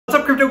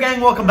Crypto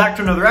Gang? Welcome back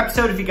to another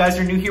episode. If you guys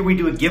are new here, we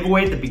do a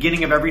giveaway at the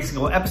beginning of every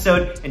single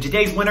episode, and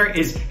today's winner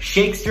is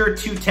Shakester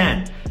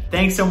 210.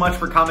 Thanks so much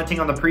for commenting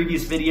on the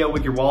previous video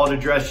with your wallet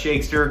address,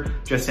 Shakester.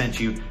 Just sent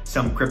you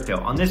some crypto.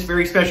 On this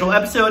very special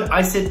episode,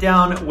 I sit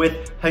down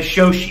with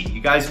Hashoshi.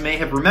 You guys may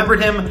have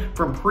remembered him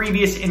from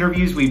previous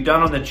interviews we've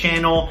done on the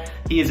channel.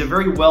 He is a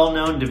very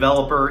well-known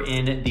developer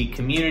in the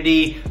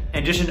community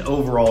and just an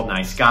overall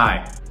nice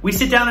guy. We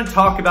sit down and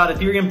talk about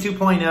Ethereum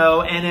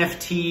 2.0,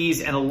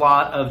 NFTs, and a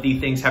lot of the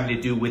things having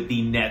to do with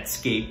the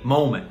Netscape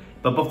moment.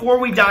 But before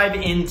we dive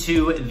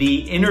into the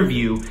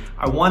interview,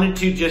 I wanted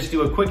to just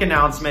do a quick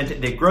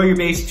announcement that Grow Your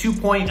Base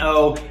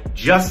 2.0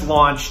 just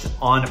launched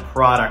on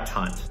Product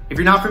Hunt. If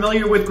you're not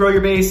familiar with Grow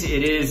Your Base,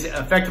 it is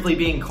effectively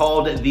being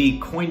called the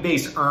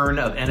Coinbase Earn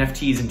of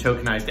NFTs and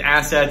tokenized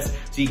assets.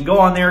 So you can go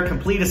on there,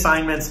 complete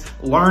assignments,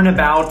 learn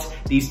about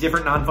these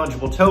different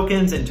non-fungible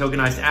tokens and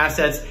tokenized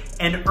assets,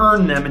 and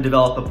earn them and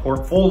develop a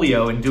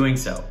portfolio in doing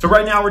so. So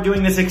right now we're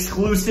doing this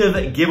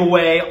exclusive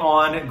giveaway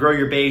on Grow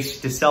Your Base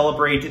to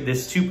celebrate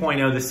this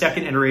 2.0, the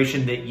second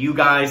iteration that you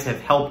guys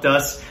have helped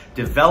us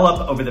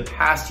develop over the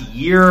past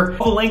year.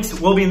 All the links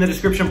will be in the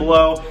description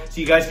below so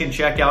you guys can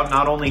check out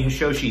not only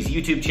Hashoshi's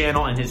YouTube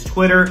channel and his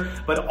Twitter,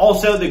 but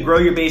also the Grow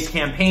Your Base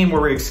campaign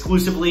where we're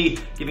exclusively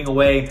giving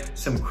away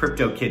some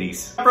crypto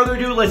kitties. Without further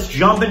ado, let's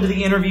jump into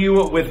the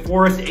interview with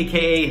Forrest,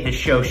 aka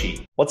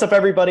Hashoshi. What's up,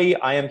 everybody?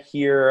 I am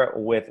here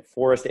with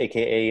Forrest,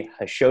 aka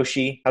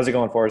Hashoshi. How's it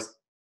going, Forrest?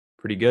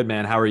 Pretty good,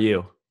 man. How are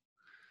you?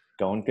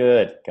 Going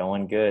good,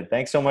 going good.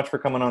 Thanks so much for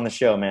coming on the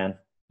show, man.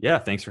 Yeah,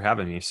 thanks for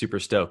having me. Super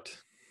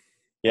stoked.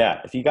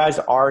 Yeah, if you guys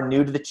are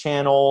new to the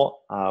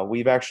channel,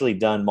 we've actually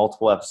done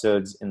multiple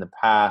episodes in the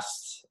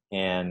past,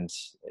 and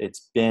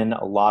it's been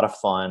a lot of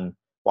fun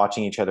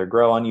watching each other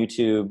grow on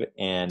YouTube.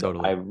 And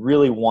Totally. I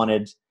really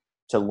wanted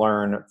to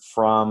learn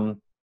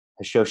from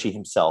Hashoshi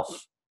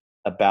himself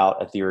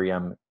about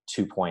Ethereum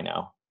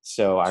 2.0.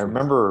 So I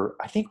remember,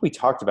 I think we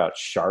talked about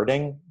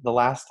sharding the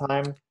last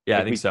time. Yeah,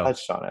 I think so. We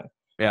touched on it.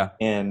 Yeah.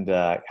 And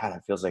God,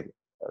 it feels like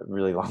a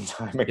really long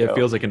time ago. It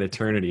feels like an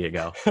eternity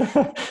ago.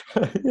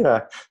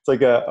 Yeah, it's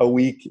like a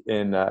week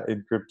in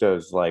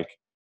cryptos, like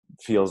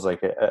feels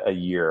like a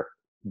year.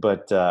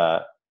 But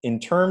in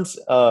terms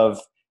of,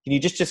 can you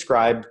just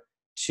describe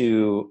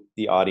to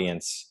the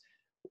audience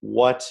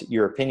what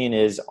your opinion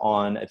is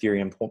on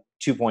Ethereum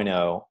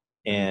 2.0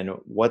 and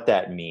what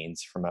that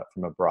means from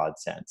a broad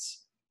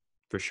sense?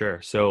 For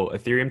sure. So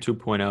Ethereum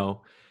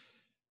 2.0,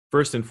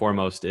 first and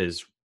foremost,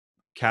 is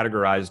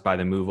categorized by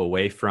the move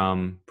away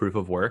from proof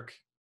of work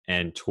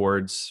and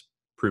towards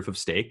proof of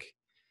stake.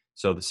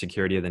 So the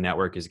security of the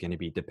network is going to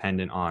be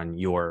dependent on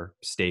your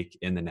stake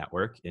in the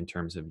network in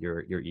terms of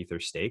your Ether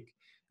stake.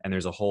 And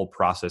there's a whole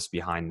process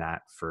behind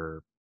that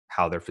for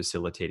how they're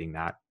facilitating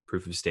that.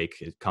 Proof of stake,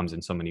 it comes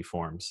in so many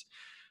forms.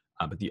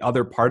 But the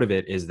other part of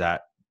it is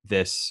that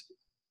this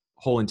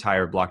whole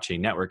entire blockchain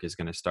network is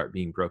going to start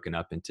being broken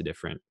up into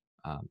different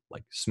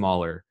like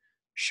smaller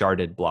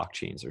sharded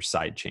blockchains or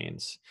side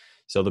chains.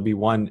 So there'll be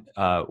one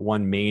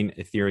main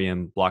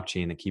Ethereum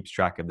blockchain that keeps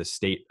track of the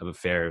state of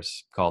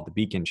affairs called the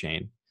beacon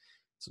chain.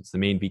 So it's the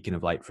main beacon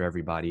of light for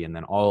everybody. And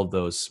then all of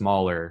those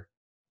smaller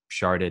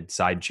sharded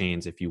side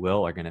chains, if you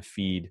will, are going to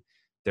feed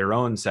their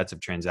own sets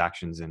of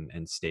transactions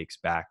and stakes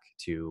back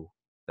to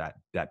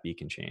that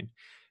beacon chain.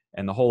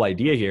 And the whole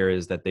idea here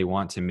is that they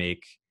want to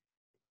make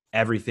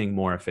everything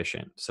more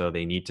efficient. So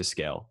they need to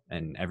scale.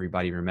 And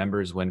everybody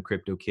remembers when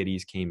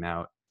CryptoKitties came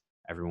out,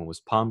 everyone was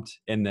pumped.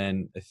 And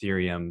then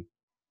Ethereum,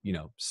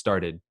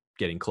 started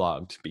getting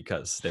clogged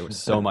because there was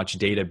so much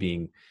data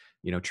being,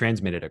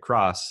 transmitted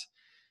across.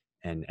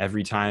 And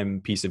every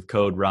time piece of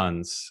code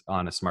runs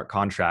on a smart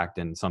contract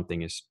and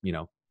something is,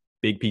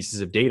 big pieces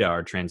of data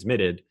are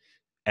transmitted,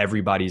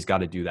 everybody's got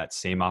to do that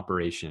same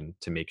operation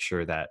to make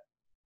sure that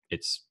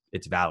it's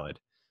valid.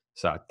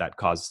 So that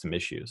caused some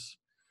issues.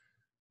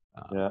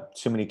 Yeah,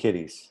 too many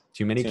kitties.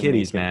 Too many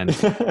kitties, man.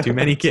 Too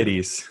many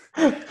kitties.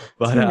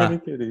 But, too many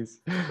kitties.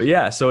 But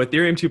yeah, so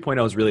Ethereum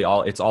 2.0 is really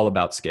it's all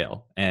about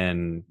scale.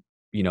 And,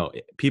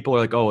 people are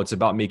like, oh, it's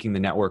about making the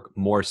network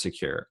more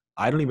secure.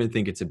 I don't even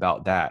think it's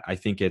about that. I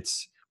think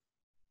it's,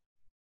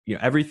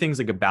 everything's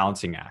like a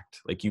balancing act.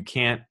 Like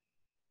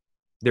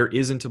there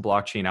isn't a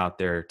blockchain out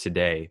there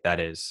today that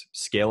is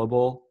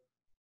scalable,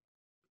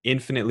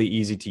 infinitely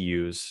easy to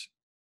use,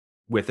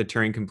 with a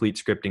Turing complete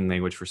scripting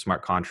language for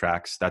smart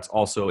contracts that's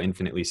also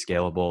infinitely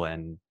scalable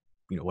and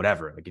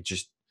whatever. Like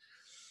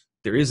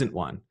there isn't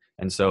one.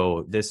 And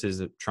so this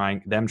is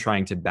trying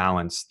to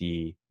balance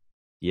the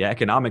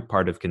economic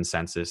part of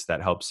consensus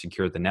that helps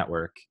secure the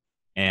network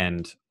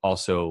and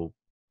also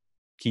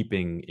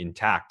keeping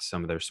intact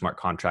some of their smart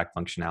contract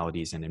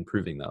functionalities and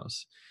improving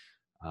those.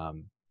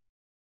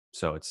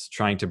 So it's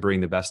trying to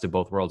bring the best of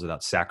both worlds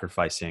without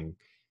sacrificing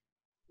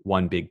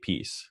one big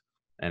piece.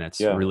 And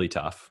it's really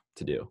tough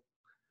to do.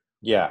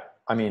 Yeah,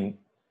 I mean,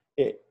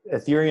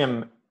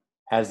 Ethereum,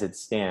 as it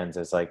stands,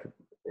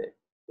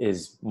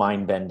 is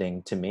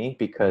mind-bending to me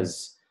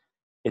because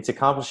it's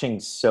accomplishing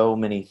so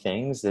many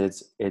things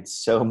that it's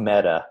so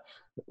meta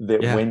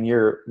that Yeah. when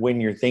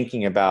you're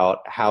thinking about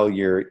how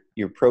you're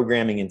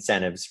programming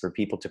incentives for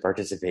people to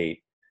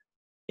participate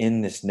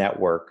in this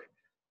network.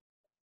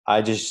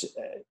 I just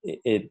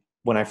it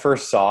when I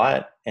first saw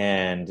it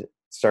and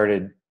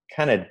started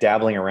kind of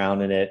dabbling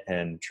around in it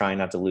and trying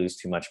not to lose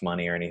too much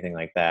money or anything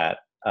like that.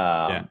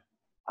 Yeah.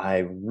 I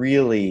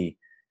really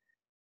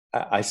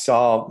I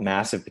saw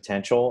massive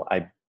potential.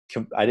 I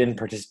didn't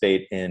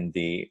participate in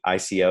the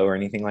ICO or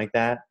anything like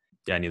that,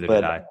 Yeah. Neither did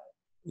but I.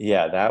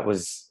 yeah, that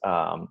was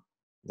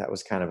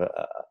kind of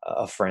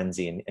a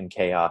frenzy and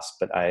chaos.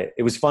 But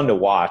it was fun to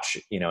watch,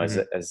 as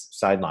Hmm. as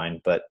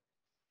sideline. But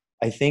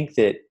I think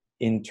that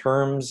in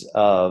terms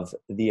of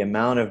the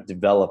amount of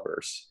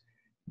developers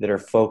that are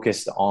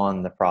focused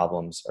on the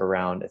problems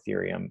around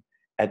Ethereum,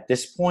 at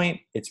this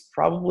point, it's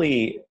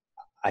probably,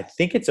 I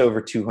think it's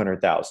over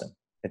 200,000.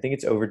 I think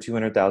it's over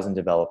 200,000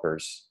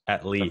 developers.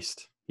 At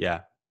least.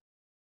 Yeah.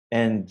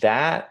 And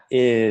that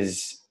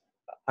is,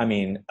 I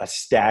mean, a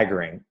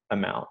staggering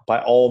amount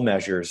by all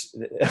measures.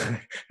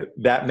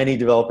 That many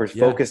developers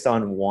Yeah. focused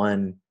on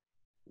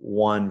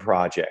one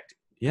project.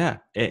 Yeah.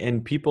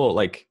 And people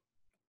like,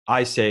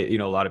 I say,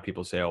 a lot of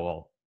people say, oh,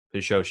 well,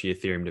 Hashoshi,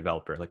 Ethereum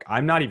developer. Like,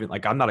 I'm not even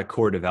like, I'm not a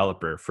core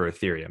developer for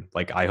Ethereum.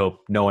 Like, I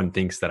hope no one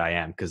thinks that I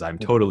am because I'm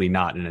totally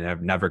not. And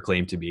I've never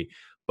claimed to be.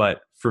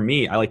 But for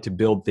me, I like to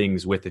build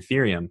things with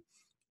Ethereum.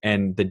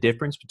 And the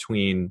difference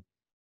between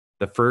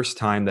the first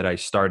time that I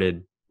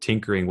started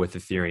tinkering with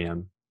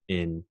Ethereum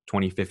in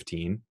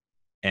 2015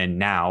 and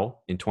now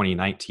in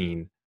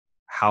 2019,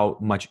 how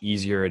much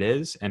easier it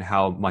is and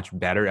how much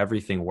better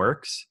everything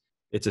works,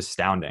 it's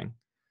astounding.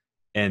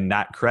 And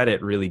that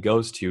credit really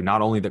goes to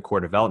not only the core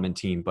development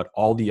team, but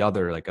all the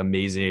other like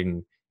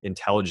amazing,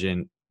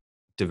 intelligent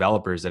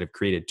developers that have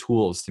created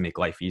tools to make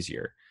life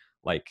easier.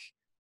 Like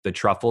the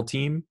Truffle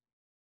team,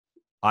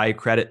 I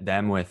credit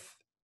them with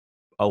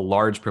a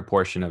large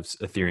proportion of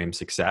Ethereum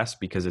success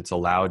because it's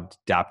allowed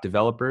dApp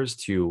developers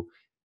to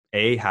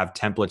A, have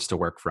templates to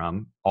work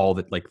from all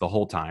the like the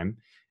whole time,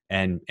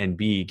 and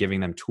B,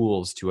 giving them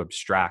tools to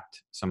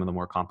abstract some of the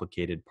more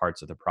complicated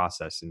parts of the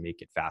process and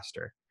make it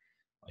faster.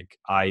 Like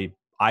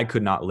I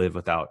could not live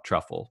without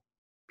Truffle,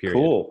 period.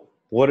 Cool.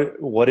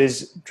 What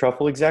is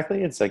Truffle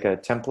exactly? It's like a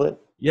template.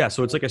 Yeah,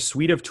 so it's like a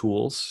suite of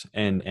tools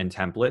and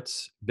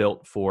templates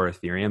built for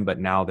Ethereum, but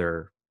now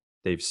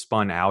they've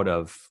spun out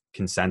of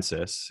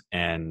consensus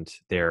and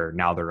they're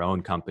now their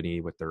own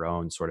company with their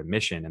own sort of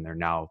mission, and they're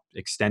now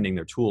extending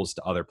their tools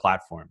to other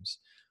platforms.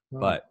 Oh,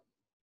 But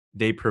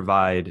they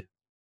provide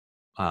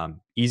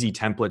easy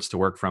templates to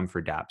work from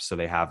for dApps. So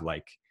they have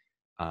like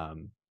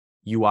um,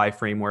 UI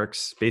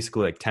frameworks,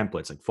 basically like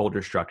templates, like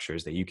folder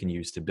structures that you can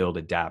use to build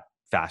a dApp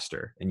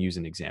faster and use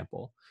an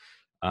example.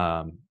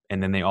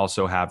 And then they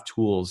also have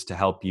tools to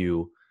help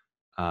you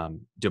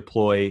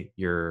deploy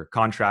your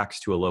contracts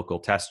to a local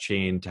test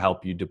chain, to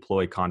help you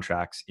deploy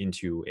contracts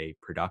into a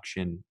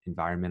production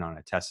environment on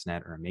a test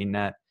net or a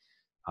mainnet,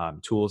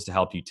 tools to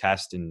help you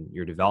test in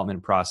your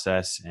development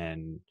process,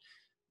 and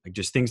like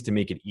just things to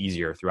make it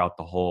easier throughout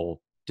the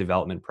whole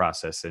development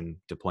process and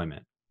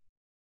deployment.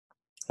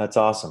 that's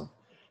awesome.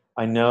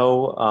 I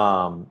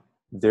know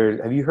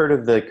there have you heard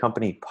of the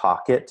company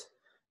Pocket?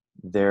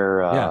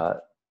 They're Yeah.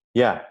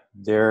 yeah,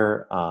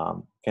 they're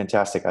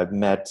fantastic. I've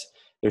met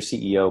their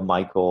CEO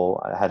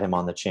Michael. I had him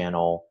on the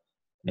channel,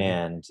 Hmm.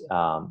 and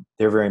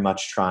they're very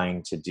much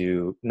trying to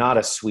do not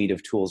a suite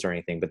of tools or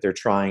anything, but they're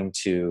trying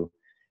to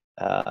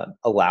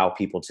allow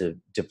people to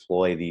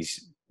deploy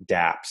these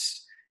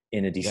dApps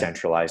in a Yeah.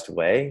 decentralized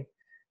way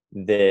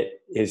that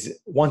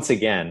is once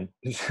again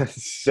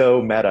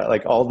so meta.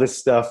 Like all this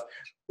stuff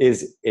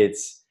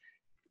it's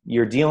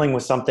you're dealing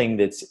with something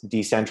that's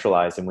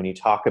decentralized, and when you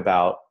talk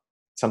about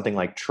something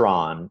like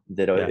Tron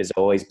that Yeah. is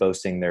always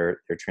boasting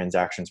their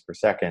transactions per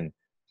second,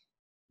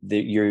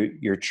 that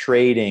you're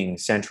trading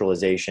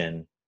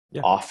centralization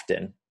Yeah.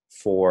 often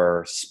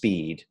for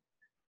speed.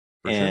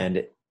 For sure.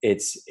 And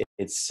it's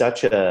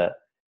such a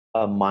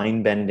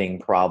mind-bending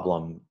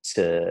problem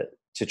to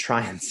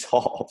try and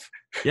solve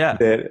Yeah.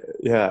 that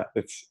yeah,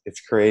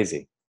 it's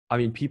crazy. I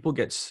mean, people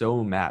get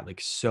so mad,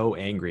 like so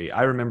angry.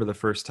 I remember the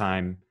first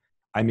time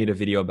I made a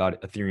video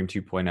about Ethereum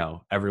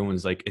 2.0.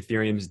 Everyone's like,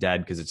 Ethereum's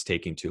dead because it's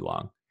taking too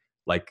long.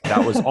 Like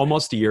that was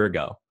almost a year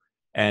ago.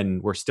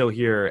 And we're still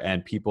here.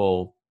 And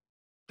people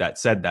that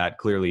said that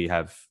clearly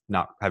have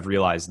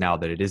realized now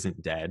that it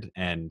isn't dead.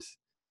 And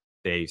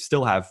they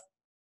still have,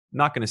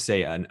 not going to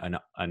say an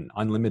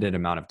unlimited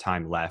amount of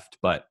time left,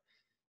 but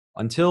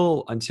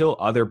until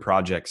other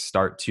projects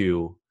start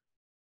to,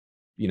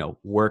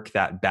 work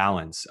that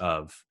balance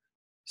of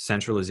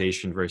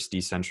centralization versus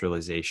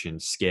decentralization,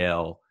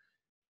 scale,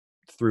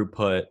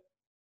 throughput,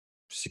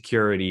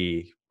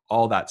 security,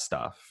 all that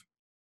stuff.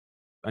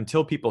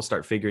 Until people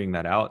start figuring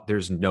that out,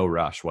 there's no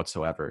rush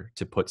whatsoever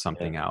to put Yeah.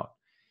 something out.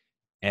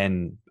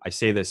 And I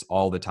say this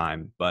all the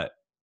time, but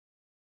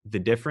the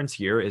difference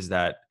here is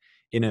that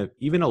in a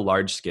even a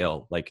large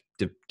scale like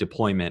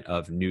deployment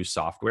of new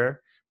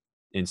software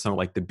in some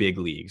like the big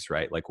leagues,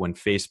 right? Like when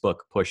Facebook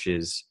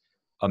pushes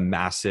a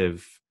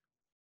massive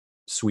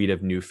suite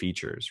of new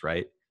features,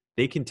 right?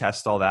 they can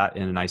test all that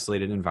in an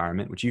isolated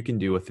environment, which you can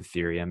do with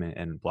Ethereum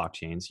and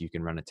blockchains. You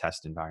can run a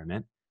test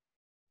environment.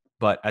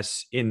 But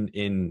as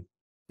in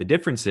the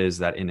difference is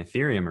that in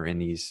Ethereum or in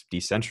these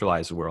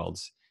decentralized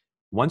worlds,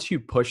 once you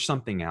push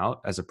something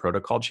out as a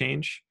protocol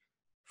change,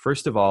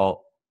 first of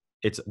all,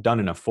 it's done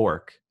in a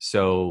fork.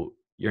 So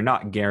you're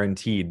not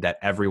guaranteed that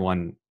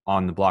everyone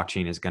on the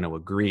blockchain is going to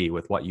agree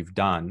with what you've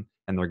done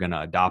and they're going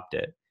to adopt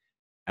it.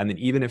 And then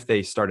even if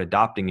they start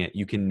adopting it,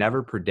 you can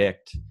never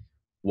predict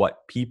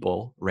what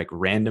people, like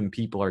random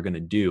people, are going to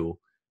do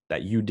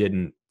that you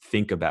didn't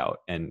think about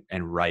and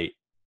write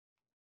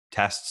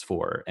tests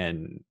for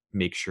and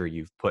make sure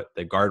you've put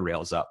the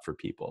guardrails up for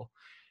people.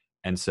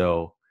 And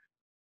so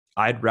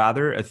I'd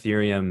rather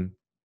Ethereum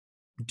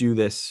do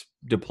this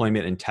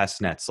deployment in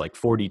test nets like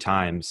 40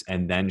 times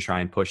and then try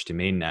and push to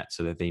mainnet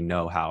so that they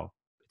know how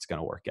it's going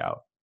to work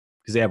out,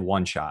 because they have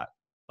one shot,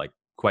 like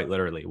quite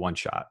literally one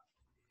shot.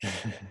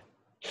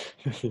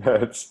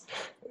 Yeah,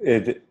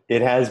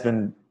 it has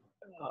been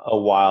a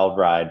wild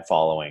ride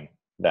following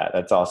that.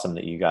 That's awesome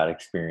that you got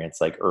experience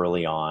like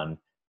early on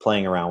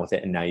playing around with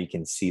it, and now you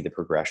can see the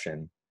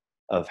progression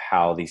of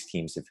how these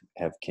teams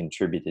have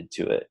contributed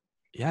to it.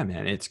 Yeah,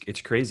 man, it's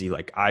crazy.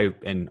 Like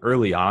and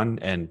early on,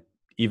 and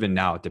even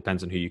now, it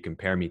depends on who you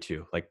compare me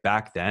to. Like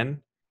back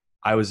then,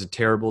 I was a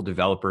terrible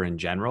developer in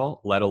general,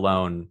 let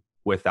alone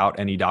without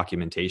any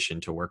documentation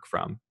to work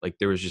from. Like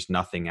there was just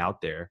nothing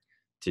out there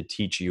to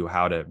teach you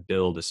how to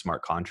build a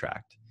smart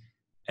contract.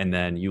 And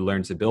then you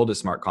learn to build a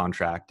smart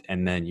contract,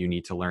 and then you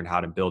need to learn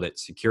how to build it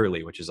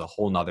securely, which is a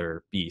whole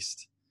nother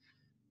beast.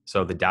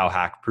 So the DAO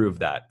hack proved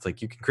that. It's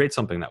like you can create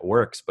something that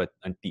works, but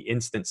at the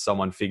instant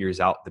someone figures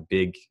out the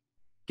big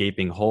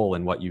gaping hole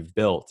in what you've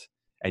built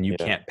and you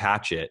can't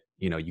patch it,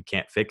 you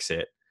can't fix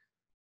it,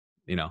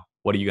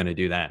 what are you going to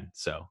do then?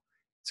 So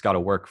it's got to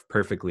work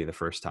perfectly the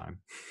first time.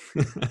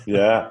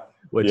 Yeah.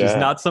 Which is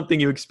not something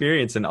you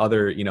experience in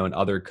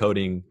other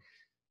coding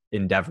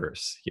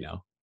endeavors,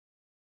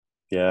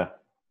 Yeah.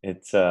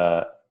 It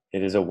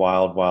is a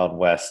wild, wild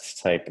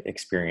west type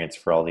experience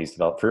for all these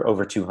developers, for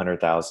over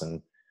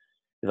 200,000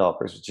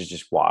 developers, which is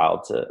just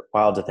wild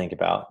to think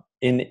about.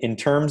 In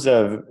terms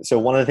of, so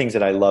one of the things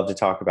that I love to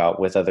talk about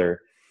with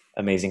other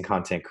amazing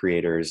content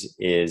creators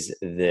is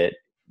that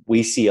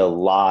we see a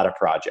lot of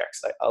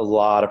projects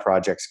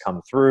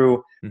come through.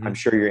 Mm-hmm. I'm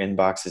sure your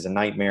inbox is a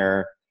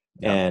nightmare.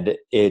 Yeah. And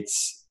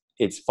it's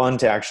fun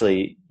to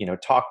actually,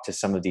 talk to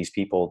some of these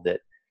people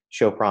that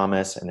show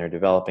promise and they're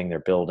developing, they're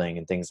building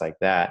and things like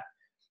that.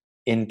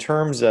 In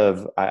terms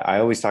of, I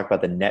always talk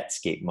about the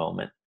Netscape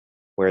moment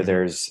where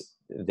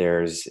mm-hmm.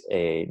 there's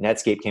a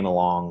Netscape came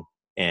along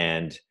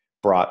and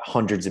brought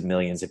hundreds of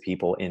millions of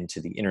people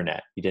into the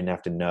internet. You didn't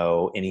have to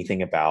know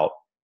anything about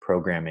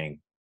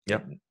programming.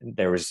 Yep.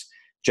 There was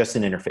just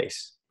an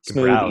interface,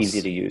 smooth,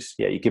 easy to use.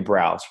 Yeah, you could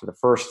browse for the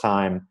first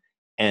time.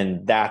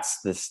 And that's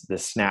the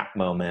snap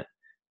moment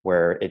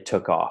where it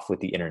took off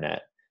with the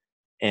internet.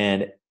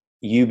 And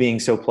you being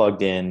so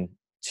plugged in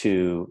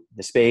to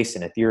the space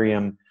and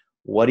Ethereum,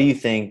 what do you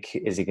think?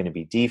 Is it going to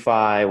be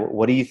DeFi?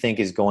 What do you think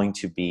is going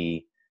to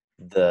be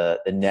the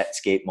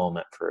Netscape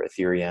moment for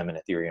Ethereum and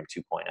Ethereum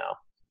 2.0?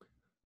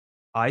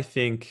 I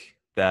think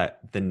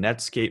that the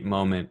Netscape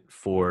moment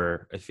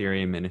for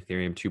Ethereum and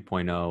Ethereum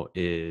 2.0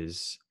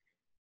 is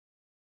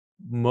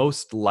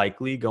most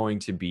likely going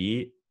to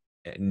be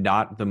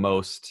not the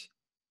most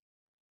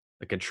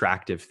like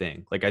attractive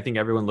thing. Like I think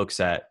everyone looks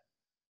at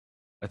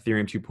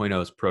Ethereum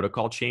 2.0's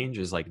protocol change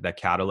as like the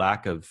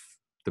Cadillac of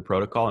the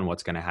protocol and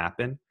what's going to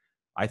happen.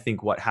 I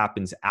think what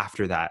happens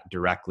after that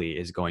directly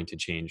is going to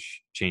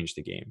change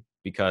the game,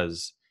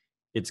 because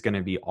it's going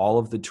to be all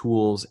of the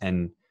tools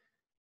and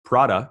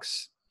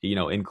products,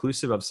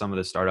 inclusive of some of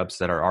the startups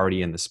that are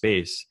already in the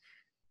space.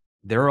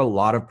 There are a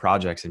lot of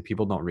projects, and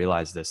people don't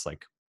realize this,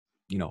 like,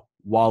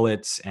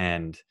 wallets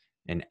and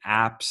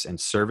apps and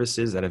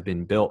services that have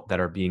been built that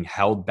are being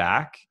held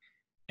back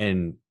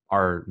and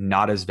are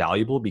not as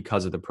valuable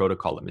because of the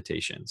protocol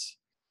limitations.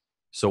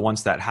 So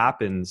once that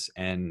happens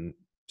and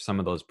some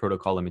of those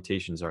protocol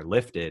limitations are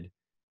lifted,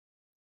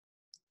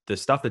 the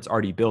stuff that's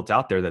already built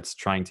out there that's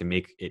trying to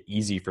make it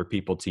easy for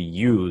people to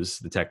use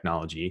the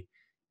technology,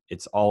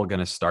 it's all going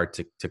to start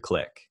to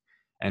click.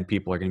 And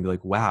people are going to be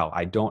like, wow,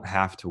 I don't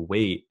have to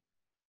wait,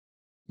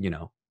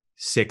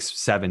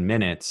 6-7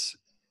 minutes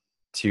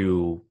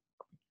to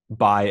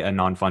buy a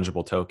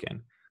non-fungible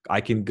token.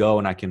 I can go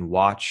and I can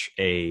watch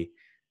a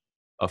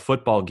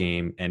football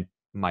game and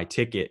my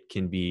ticket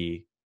can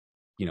be,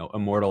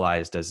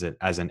 immortalized as an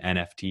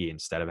NFT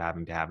instead of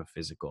having to have a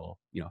physical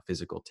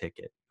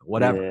ticket,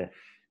 whatever. Yeah.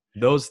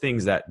 Those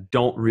things that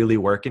don't really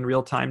work in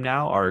real time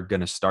now are going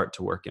to start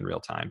to work in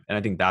real time. And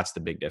I think that's the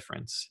big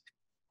difference.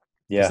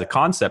 Yeah. Because the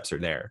concepts are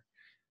there.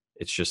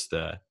 It's just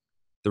the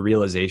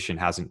realization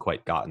hasn't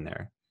quite gotten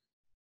there.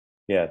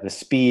 Yeah. The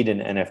speed in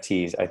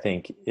NFTs, I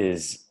think,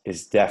 is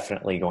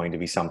definitely going to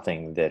be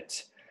something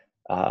that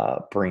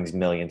brings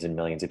millions and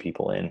millions of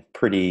people in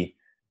pretty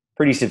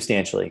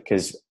substantially,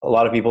 because a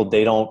lot of people,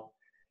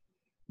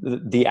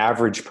 the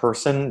average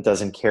person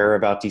doesn't care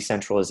about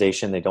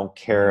decentralization. They don't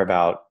care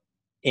about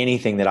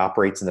anything that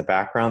operates in the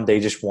background. They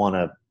just want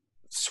to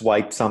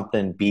swipe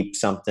something, beep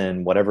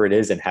something, whatever it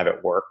is, and have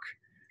it work.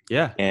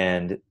 Yeah.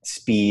 And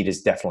speed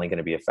is definitely going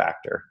to be a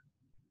factor.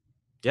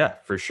 Yeah,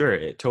 for sure.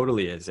 It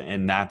totally is.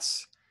 And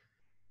that's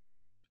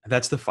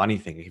the funny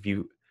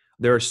thing.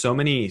 There are so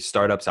many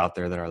startups out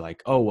there that are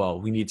like, oh, well,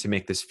 we need to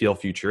make this feel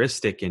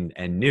futuristic and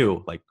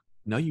new. Like,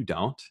 no, you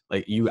don't.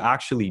 Like, you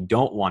actually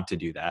don't want to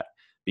do that,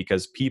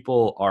 because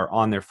people are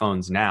on their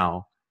phones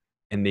now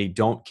and they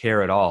don't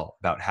care at all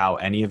about how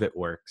any of it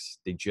works.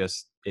 It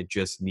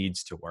just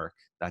needs to work.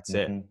 That's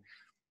it.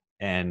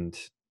 And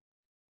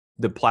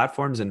the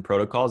platforms and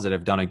protocols that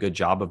have done a good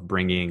job of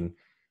bringing,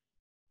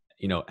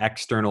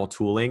 external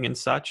tooling and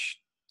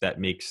such that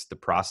makes the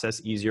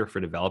process easier for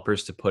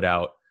developers to put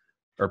out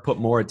or put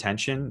more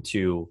attention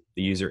to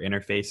the user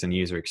interface and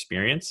user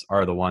experience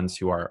are the ones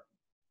who are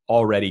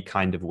already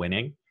kind of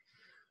winning,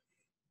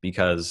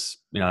 because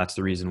that's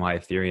the reason why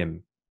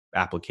Ethereum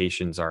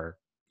applications are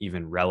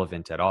even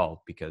relevant at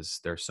all, because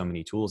there's so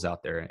many tools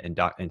out there and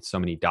so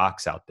many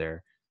docs out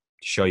there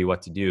to show you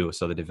what to do,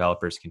 so the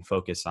developers can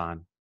focus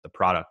on the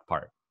product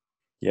part.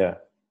 Yeah.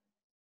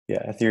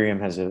 Ethereum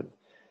has a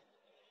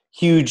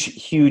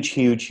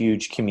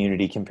huge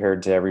community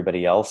compared to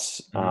everybody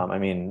else. I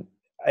mean,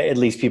 at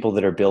least people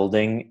that are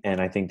building, and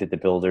I think that the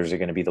builders are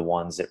going to be the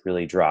ones that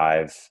really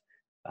drive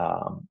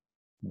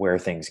where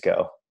things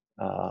go.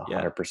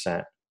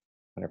 100%.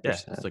 Yeah,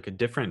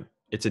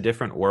 it's a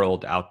different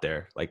world out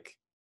there. Like,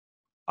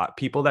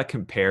 people that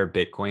compare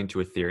Bitcoin to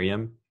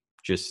Ethereum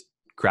just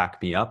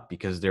crack me up,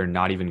 because they're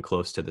not even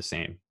close to the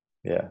same.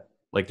 Yeah.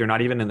 Like, they're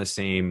not even in the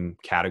same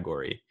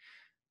category.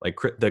 Like,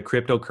 the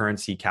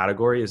cryptocurrency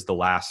category is the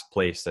last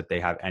place that they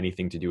have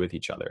anything to do with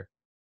each other,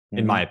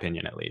 in my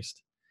opinion, at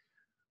least.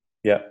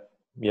 Yep.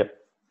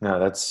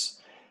 No,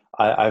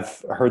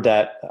 I've heard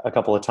that a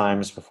couple of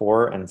times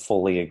before and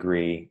fully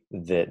agree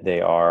that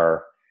they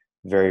are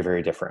very,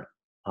 very different.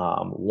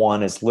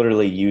 One is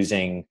literally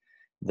using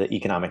the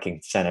economic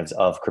incentives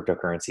of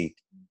cryptocurrency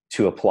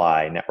to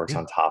apply networks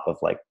on top of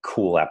like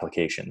cool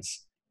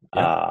applications.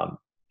 And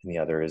the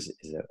other is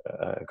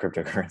a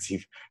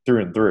cryptocurrency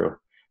through and through.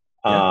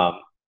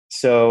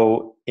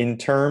 So in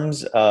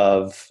terms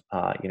of,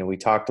 we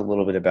talked a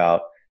little bit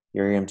about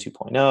Ethereum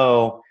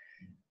 2.0.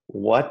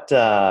 What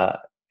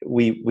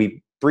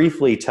we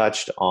briefly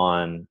touched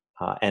on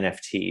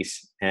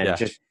NFTs, and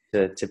just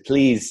to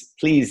please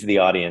the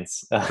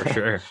audience, for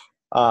sure.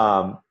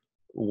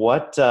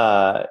 What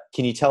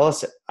can you tell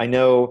us? I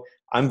know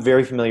I'm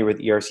very familiar with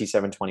ERC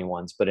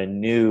 721s, but a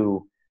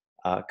new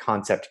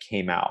concept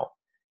came out.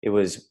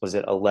 Was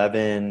it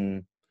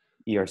 11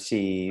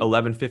 ERC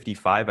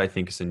 1155? I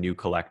think is a new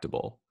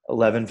collectible.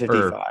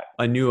 1155,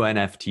 a new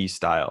NFT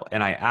style,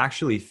 and I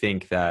actually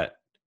think that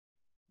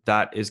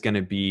is going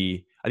to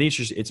be. I think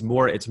it's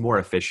more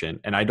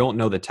efficient, and I don't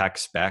know the tech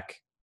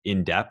spec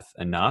in depth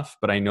enough,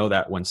 but I know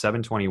that when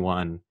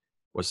 721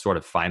 was sort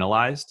of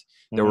finalized,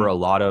 there were a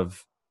lot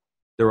of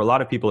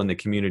people in the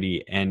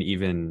community and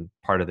even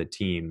part of the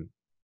team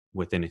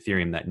within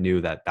Ethereum that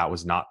knew that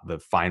was not the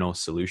final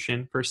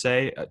solution per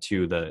se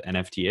to the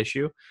NFT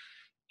issue.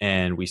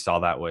 And we saw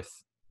that with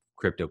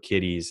Crypto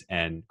Kitties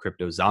and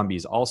Crypto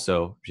Zombies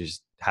also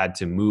just had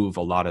to move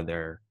a lot of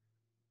their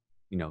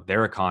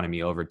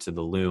economy over to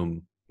the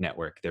Loom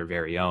network, their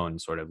very own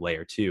sort of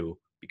layer 2,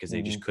 because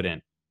they just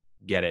couldn't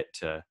get it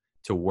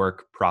to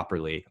work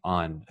properly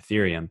on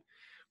Ethereum.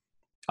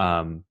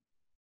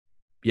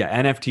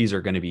 NFTs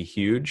are going to be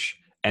huge,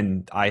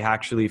 and I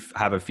actually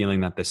have a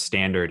feeling that the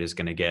standard is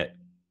going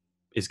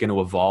to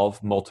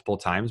evolve multiple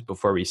times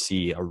before we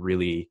see a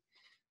really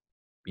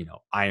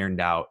ironed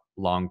out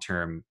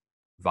long-term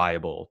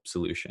viable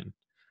solution.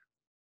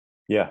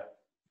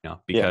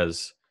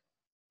 Because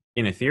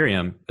in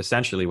Ethereum,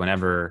 essentially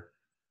whenever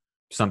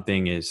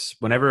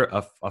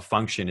a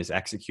function is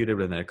executed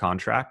within a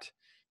contract,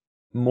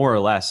 more or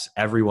less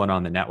everyone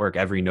on the network,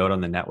 every node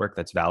on the network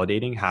that's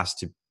validating has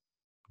to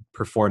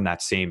perform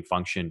that same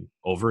function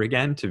over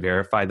again to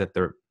verify that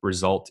the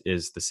result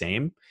is the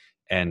same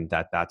and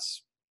that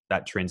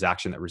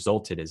transaction that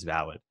resulted is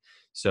valid.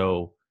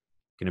 So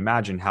you can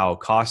imagine how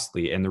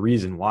costly, and the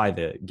reason why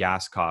the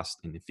gas cost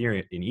in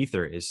Ethereum, in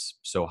Ether, is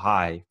so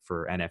high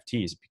for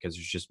NFTs, because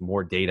there's just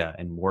more data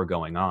and more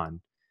going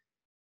on.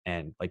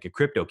 And like a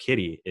Crypto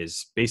Kitty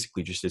is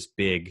basically just this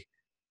big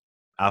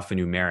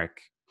alphanumeric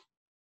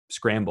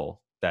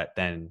scramble that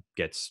then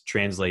gets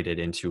translated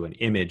into an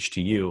image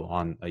to you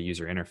on a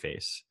user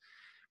interface.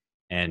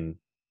 And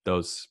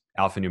those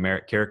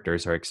alphanumeric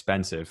characters are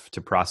expensive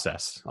to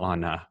process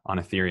on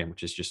Ethereum,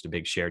 which is just a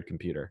big shared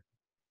computer.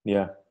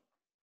 Yeah,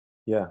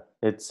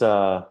 it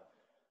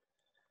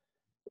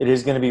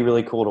is going to be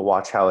really cool to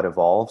watch how it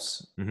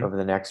evolves over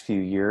the next few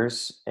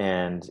years,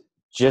 and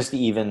just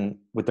even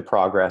with the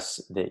progress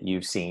that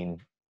you've seen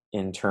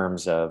in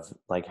terms of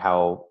like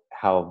how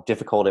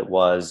difficult it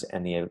was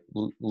and the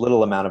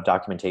little amount of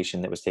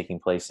documentation that was taking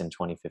place in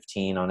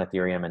 2015 on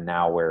Ethereum, and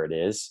now where it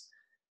is.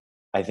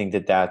 I think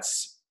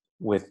that's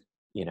with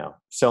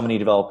so many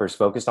developers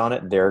focused on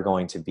it, they're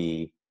going to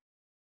be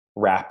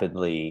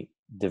rapidly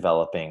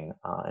developing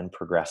and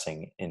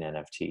progressing in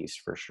NFTs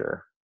for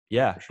sure.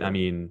 Yeah. For sure. I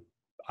mean,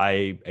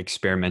 I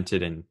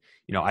experimented and,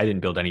 I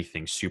didn't build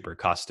anything super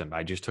custom.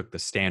 I just took the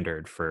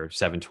standard for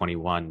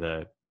 721,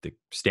 the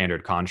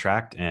standard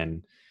contract,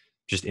 and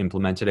just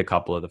implemented a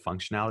couple of the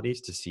functionalities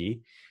to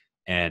see.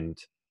 And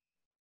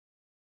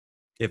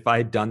if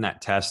I'd done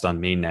that test on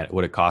mainnet, it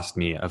would have cost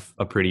me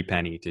a pretty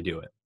penny to do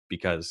it,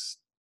 because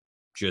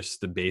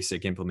just the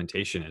basic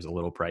implementation is a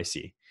little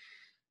pricey.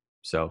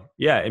 So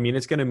yeah, I mean,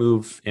 it's going to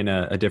move in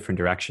a different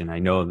direction. I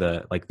know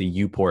the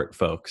Uport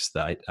folks,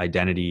 the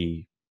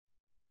identity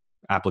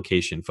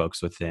application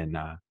folks within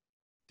the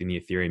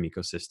Ethereum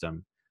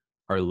ecosystem,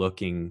 are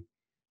looking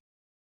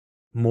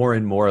more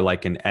and more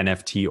like an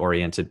NFT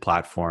oriented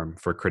platform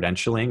for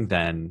credentialing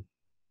than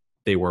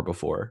they were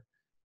before.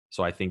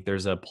 So I think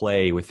there's a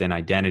play within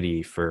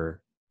identity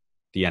for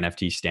the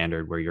NFT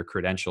standard where your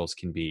credentials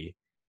can be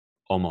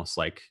almost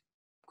like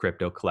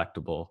crypto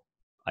collectible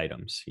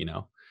items,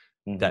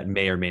 that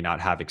may or may not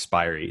have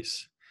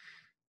expiries.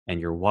 And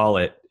your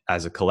wallet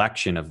as a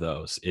collection of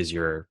those is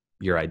your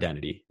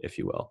identity, if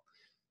you will.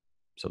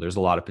 So there's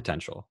a lot of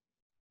potential.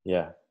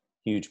 Yeah.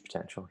 Huge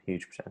potential.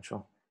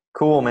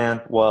 Cool,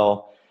 man.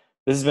 Well,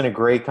 this has been a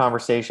great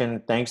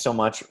conversation. Thanks so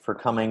much for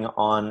coming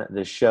on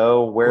the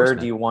show. Where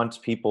do you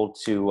want people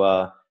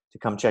to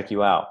come check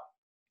you out?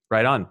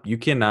 Right on. You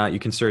can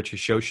search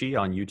Hashoshi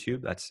on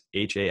YouTube. That's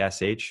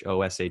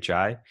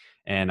HASHOSHI.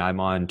 And I'm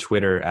on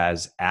Twitter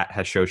as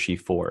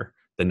 @Hashoshi4,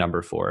 the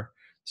number 4.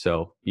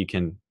 So you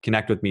can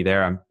connect with me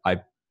there.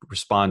 I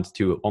respond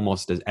to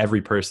almost as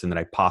every person that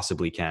I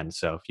possibly can.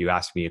 So if you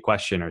ask me a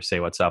question or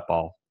say what's up,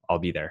 I'll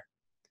be there.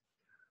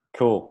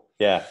 Cool.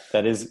 Yeah,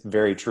 that is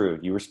very true.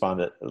 You respond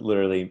to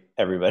literally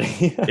everybody.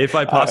 If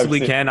I possibly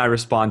can, I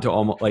respond to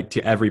almost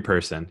to every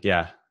person.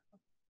 Yeah.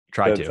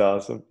 That's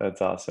awesome.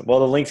 That's awesome. Well,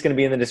 the link's going to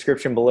be in the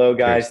description below,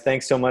 guys. Cheers.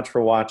 Thanks so much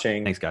for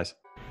watching. Thanks, guys.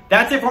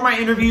 That's it for my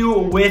interview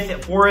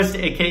with Forrest,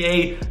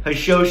 aka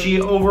Hashoshi.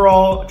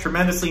 Overall,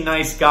 tremendously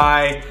nice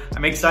guy.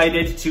 I'm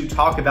excited to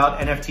talk about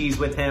NFTs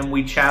with him.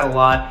 We chat a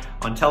lot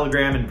on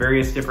Telegram and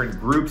various different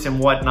groups and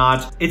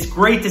whatnot. It's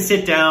great to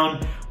sit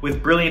down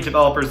with brilliant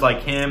developers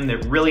like him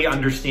that really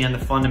understand the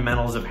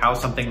fundamentals of how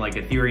something like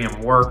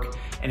Ethereum work.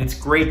 And it's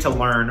great to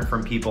learn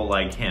from people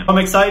like him. I'm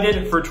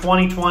excited for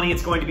 2020.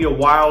 It's going to be a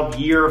wild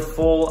year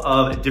full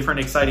of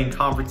different exciting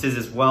conferences,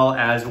 as well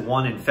as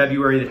one in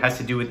February that has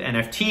to do with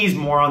NFTs.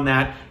 More on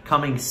that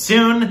coming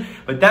soon.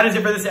 But that is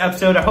it for this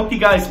episode. I hope you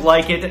guys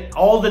like it.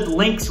 All the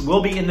links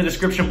will be in the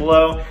description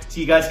below, so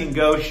you guys can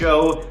go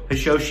show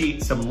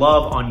Hashoshi some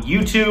love on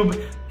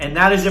YouTube. And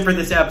that is it for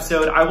this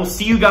episode. I will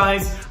see you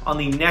guys on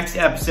the next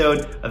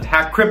episode of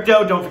Hack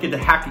Crypto. Don't forget to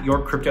hack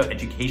your crypto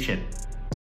education.